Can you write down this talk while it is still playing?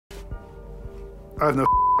I have no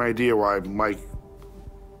idea why Mike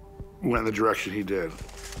went in the direction he did.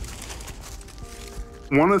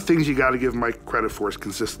 One of the things you got to give Mike credit for is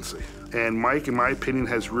consistency. And Mike, in my opinion,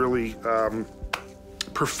 has really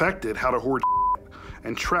perfected how to hoard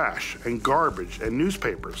and trash and garbage and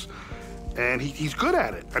newspapers. And he's good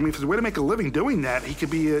at it. I mean, if there's a way to make a living doing that, he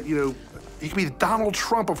could be, he could be the Donald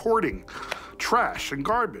Trump of hoarding trash and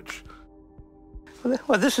garbage.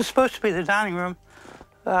 Well, this is supposed to be the dining room.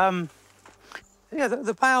 Yeah,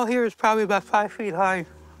 the pile here is probably about 5 feet high,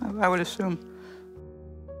 I would assume.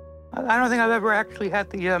 I don't think I've ever actually had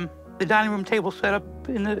the dining room table set up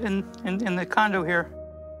in the condo here.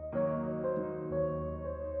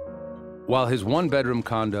 While his one-bedroom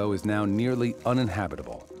condo is now nearly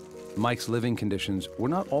uninhabitable, Mike's living conditions were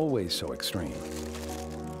not always so extreme.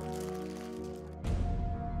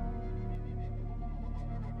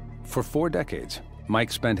 For 4 decades,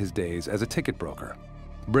 Mike spent his days as a ticket broker,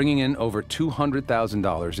 bringing in over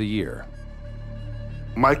 $200,000 a year.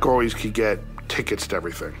 Mike always could get tickets to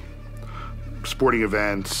everything. Sporting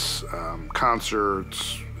events,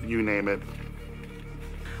 concerts, you name it.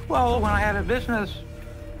 Well, when I had a business,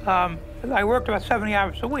 I worked about 70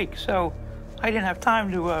 hours a week, so I didn't have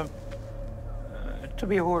time to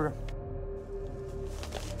be a hoarder.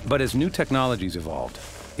 But as new technologies evolved,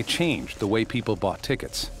 it changed the way people bought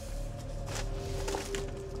tickets.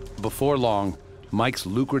 Before long, Mike's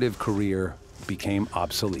lucrative career became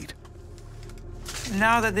obsolete.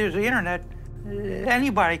 Now that there's the internet,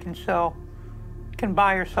 anybody can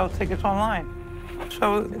buy or sell tickets online.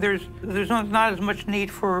 So there's not as much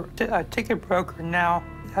need for a ticket broker now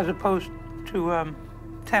as opposed to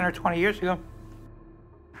 10 or 20 years ago.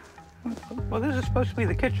 Well, this is supposed to be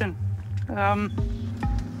the kitchen.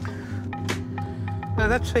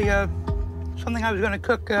 That's something I was going to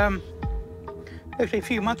cook actually a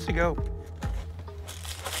few months ago.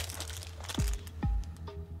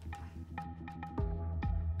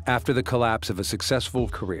 After the collapse of a successful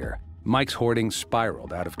career, Mike's hoarding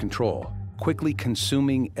spiraled out of control, quickly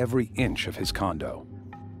consuming every inch of his condo.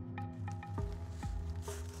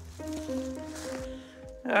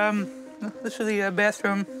 This is the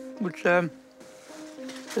bathroom, which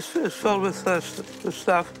is filled with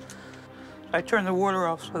stuff. I turn the water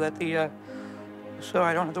off so that so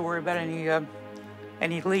I don't have to worry about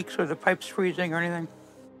any leaks or the pipes freezing or anything.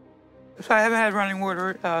 So I haven't had running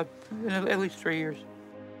water in at least 3 years.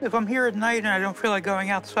 If I'm here at night and I don't feel like going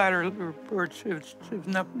outside or if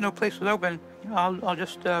no place is open, I'll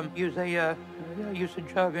just use a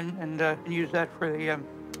jug and use that for the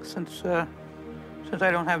since I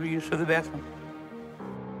don't have use for the bathroom.